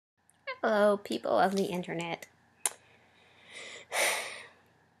Hello, people of the internet.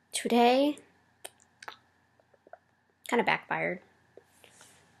 Today, kind of backfired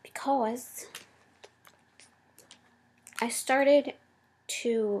because I started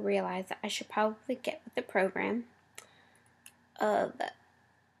to realize that I should probably get with the program of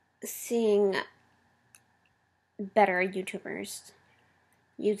seeing better YouTubers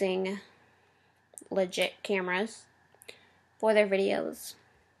using legit cameras for their videos.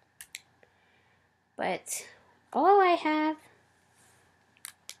 But all I have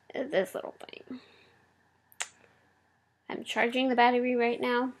is this little thing. I'm charging the battery right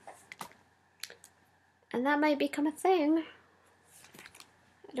now, and that might become a thing.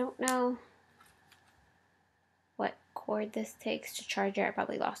 I don't know what cord this takes to charge it. I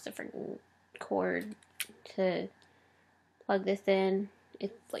probably lost a freaking cord to plug this in.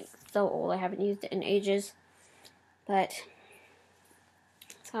 It's like so old, I haven't used it in ages. But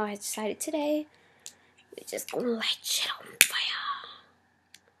so I decided today we're just gonna light shit on fire.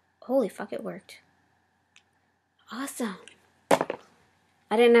 Holy fuck, it worked. Awesome.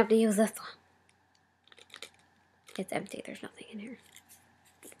 I didn't have to use this one. It's empty, there's nothing in here.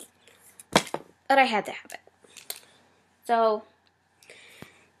 But I had to have it. So,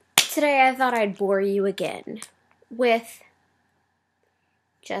 today I thought I'd bore you again with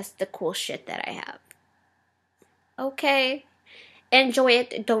just the cool shit that I have. Okay? Enjoy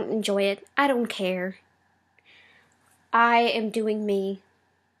it, don't enjoy it, I don't care. I am doing me.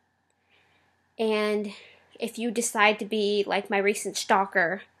 And if you decide to be like my recent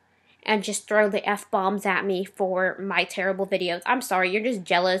stalker and just throw the F-bombs at me for my terrible videos, I'm sorry, you're just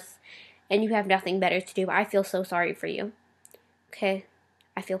jealous and you have nothing better to do. I feel so sorry for you. Okay?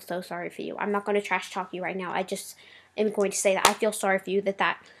 I feel so sorry for you. I'm not going to trash talk you right now. I just am going to say that I feel sorry for you,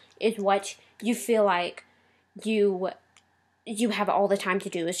 that is what you feel like you have all the time to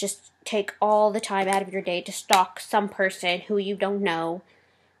do, is just take all the time out of your day to stalk some person who you don't know,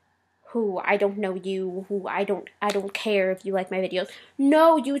 who I don't know you, who I don't care if you like my videos.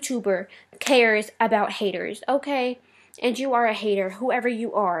 No YouTuber cares about haters, okay? And you are a hater, whoever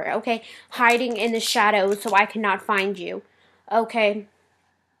you are, okay? Hiding in the shadows so I cannot find you, okay?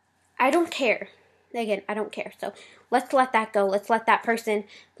 I don't care. Again, I don't care. So let's let that go. Let's let that person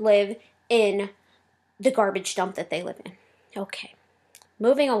live in the garbage dump that they live in. Okay.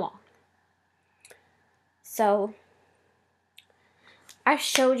 Moving along. So I've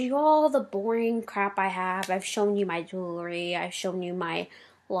showed you all the boring crap I have. I've shown you my jewelry. I've shown you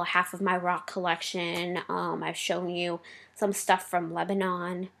half of my rock collection. I've shown you some stuff from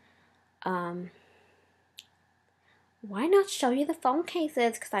Lebanon. Why not show you the phone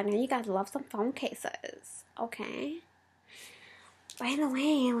cases? Because I know you guys love some phone cases. Okay. By the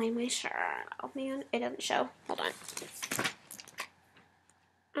way, like my shirt. Oh man, it doesn't show. Hold on.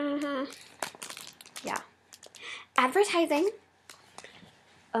 Yeah. Advertising.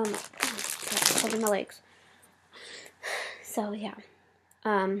 Holding my legs. So yeah.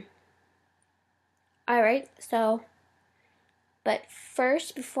 Alright, so but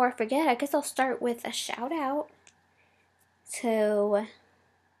first, before I forget, I guess I'll start with a shout out to,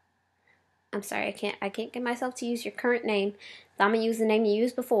 I'm sorry, I can't get myself to use your current name, so I'm gonna use the name you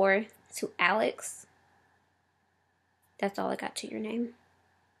used before, to Alex. That's all I got to your name.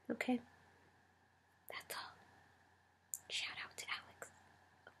 Okay? That's all. Shout out to Alex.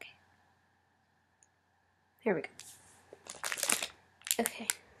 Okay. Here we go. Okay,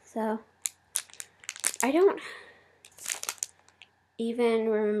 so I don't even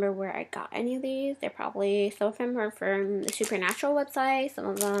remember where I got any of these. Some of them are from the Supernatural website. Some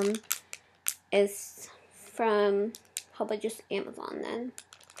of them is from probably just Amazon then.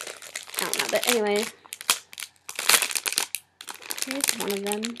 I don't know, but anyway. Here's one of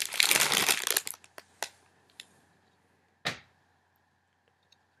them.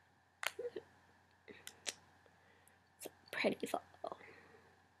 It's a pretty photo.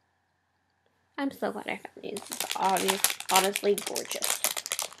 I'm so glad I found these. It's honestly gorgeous.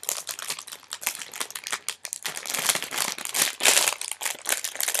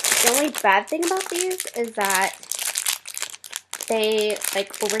 The only bad thing about these is that they,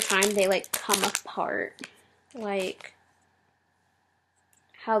 like, over time, they, like, come apart. Like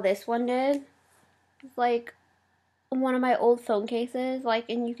how this one did. Like, one of my old phone cases, like,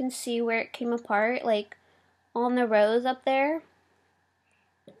 and you can see where it came apart, like, on the rows up there.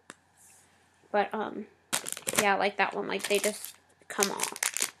 But, yeah, like that one, like, they just come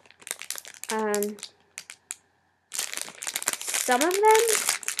off. Some of them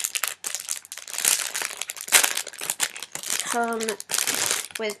come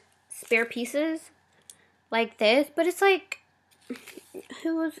with spare pieces like this, but it's like,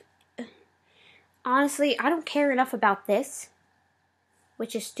 Honestly, I don't care enough about this.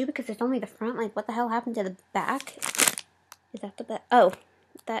 Which is stupid because it's only the front. Like, what the hell happened to the back? Is that the back? Oh,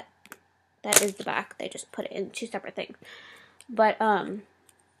 that is the back. They just put it in two separate things. But, I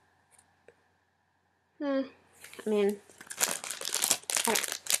mean,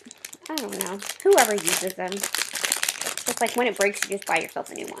 I don't know. Whoever uses them. It's like when it breaks, you just buy yourself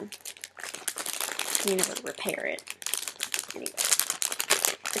a new one. You never repair it. Anyway.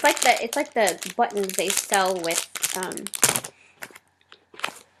 It's like the buttons they sell with,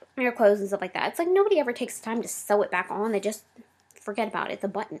 your clothes and stuff like that. It's like nobody ever takes the time to sew it back on. They just forget about it. It's a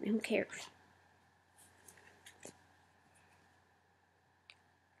button. Who cares?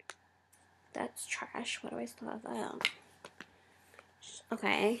 That's trash. Why do I still have that?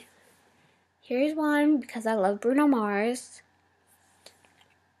 Okay. Here's one because I love Bruno Mars.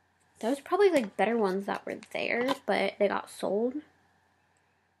 There was probably like better ones that were there, but they got sold.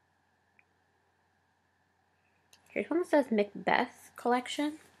 Here's one that says Macbeth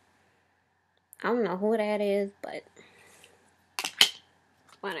collection. I don't know who that is, but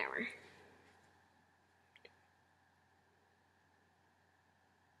whatever.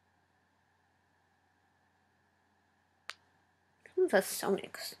 Who's the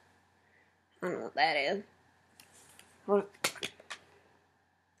Sonics? I don't know what that is. Hold on.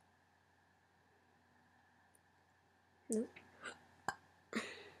 Nope.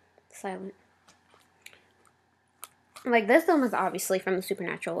 Silent. Like, this one was obviously from the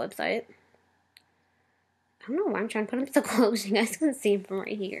Supernatural website. I don't know why I'm trying to put them so close. You guys can see them from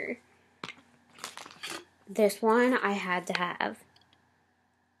right here. This one I had to have.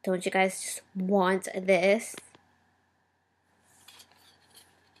 Don't you guys just want this?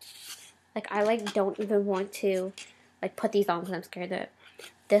 Like, I, like, don't even want to, like, put these on because I'm scared that...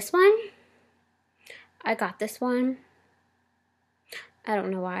 This one? I got this one. I don't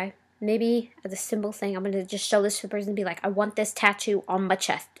know why. Maybe as a symbol thing, I'm going to just show this to the person and be like, I want this tattoo on my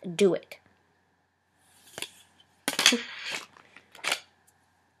chest. Do it.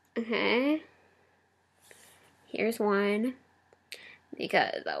 Okay. Here's one.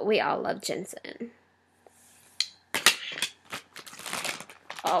 Because we all love ginseng.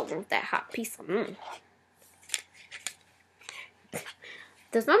 Oh, that hot piece of...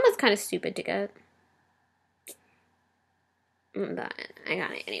 This one was kind of stupid to get. But I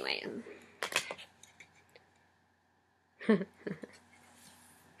got it anyway.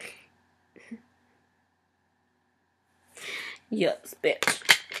 Yes, bitch.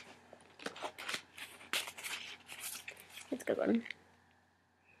 It's a good one.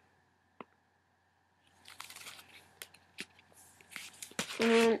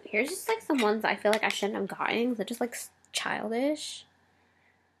 And here's just like some ones I feel like I shouldn't have gotten. They're just like childish.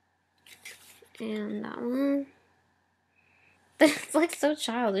 And that one. It's like so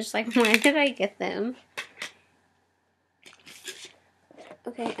childish. Like, why did I get them?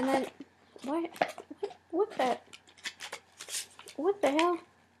 Okay, and then what the hell?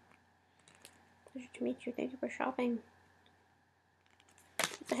 Pleasure to meet you. Thank you for shopping.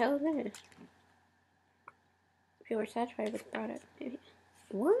 What the hell is this? If you were satisfied with the product, maybe.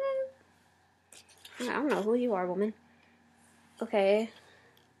 What? I don't know who you are, woman. Okay.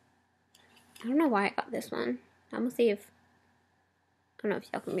 I don't know why I got this one. I'm gonna see if... I don't know if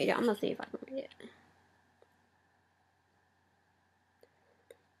y'all can read it. I'm gonna see if I can read it.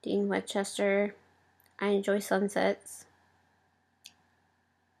 Dean Westchester. I enjoy sunsets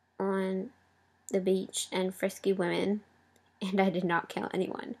on the beach and frisky women, and I did not kill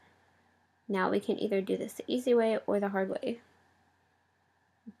anyone. Now we can either do this the easy way or the hard way.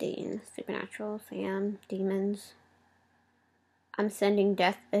 Dean, Supernatural, Sam, Demons. I'm sending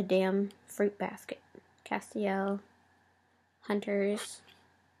death a damn fruit basket. Castiel, Hunters,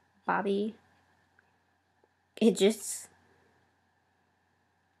 Bobby, Idris,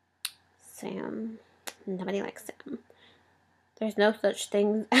 Sam. Nobody likes Sam. There's no such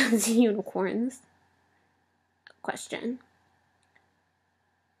thing as unicorns. Question.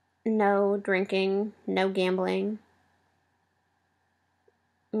 No drinking, no gambling,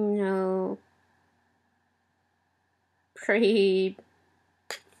 no premarital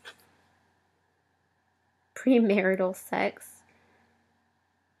sex.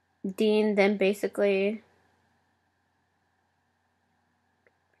 Dean then basically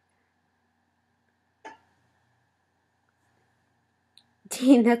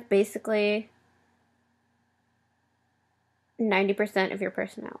that's basically 90% of your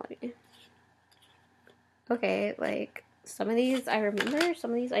personality. Okay, like, some of these I remember, some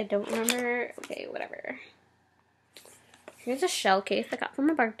of these I don't remember. Okay, whatever. Here's a shell case I got for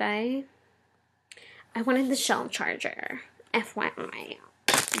my birthday. I wanted the shell charger. FYI.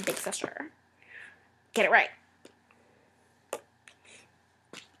 Big sister. Get it right.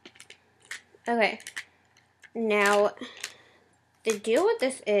 Okay. Now, the deal with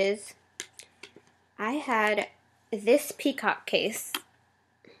this is, I had this peacock case.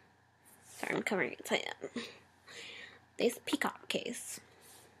 Sorry, I'm covering it tight up. This peacock case.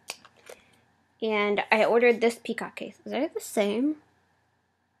 And I ordered this peacock case. Is they the same?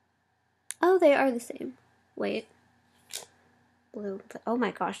 Oh, they are the same. Wait. Blue. Oh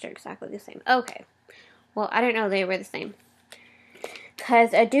my gosh, they're exactly the same. Okay. Well, I didn't know they were the same.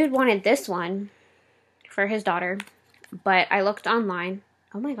 Because a dude wanted this one for his daughter. But I looked online.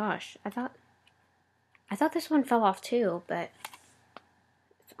 Oh my gosh. I thought this one fell off too, but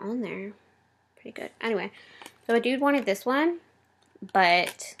it's on there. Pretty good. Anyway, so a dude wanted this one,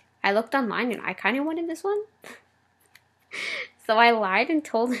 but I looked online and I kind of wanted this one. So I lied and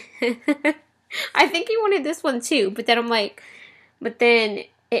told him. I think he wanted this one too, but then I'm like, but then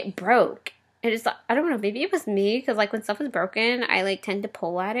it broke. And it's like, I don't know, maybe it was me, because like when stuff is broken, I like tend to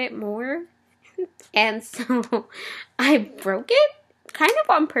pull at it more. And so I broke it kind of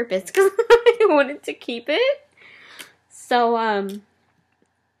on purpose because I wanted to keep it. So,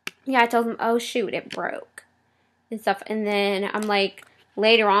 yeah, I told him, oh shoot, it broke and stuff. And then I'm like,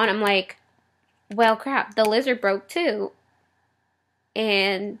 later on, I'm like, well, crap, the lizard broke too.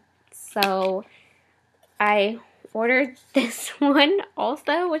 And so I ordered this one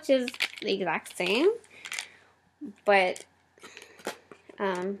also, which is the exact same. But,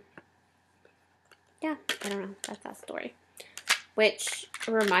 yeah, I don't know. That's that story. Which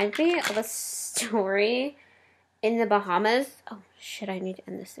reminds me of a story in the Bahamas. Oh, shit, I need to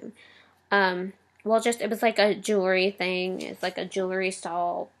end this soon. Well, it was like a jewelry thing. It's like a jewelry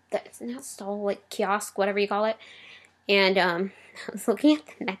stall. That's not stall, like kiosk, whatever you call it. And, I was looking at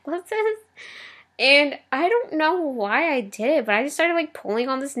the necklaces. And I don't know why I did it, but I just started, like, pulling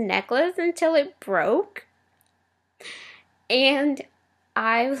on this necklace until it broke. And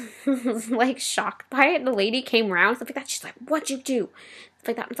I was, like, shocked by it. The lady came around, stuff like that. She's like, what'd you do? Stuff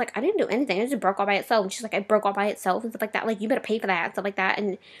like that. I was like, I didn't do anything. It just broke all by itself. And she's like, it broke all by itself and stuff like that. Like, you better pay for that and stuff like that.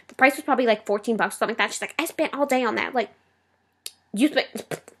 And the price was probably, like, $14 or something like that. She's like, I spent all day on that. Like, you spent,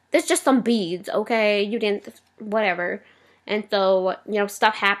 there's just some beads, okay? You didn't, whatever. And so, you know,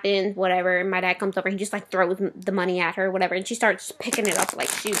 stuff happens, whatever. And my dad comes over. He just, like, throws the money at her, whatever. And she starts picking it up like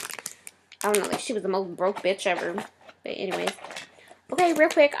she, I don't know, like she was the most broke bitch ever. But anyways. Okay, real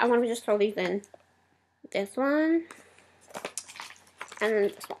quick, I want to just throw these in. This one. And then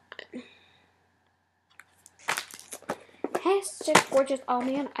this one. Hey, it's just gorgeous. Oh,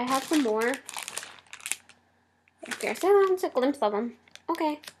 man, I have some more. Here's a glimpse of them.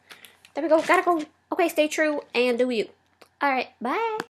 Okay. There we go. Gotta go. Okay, stay true and do you. Alright, bye.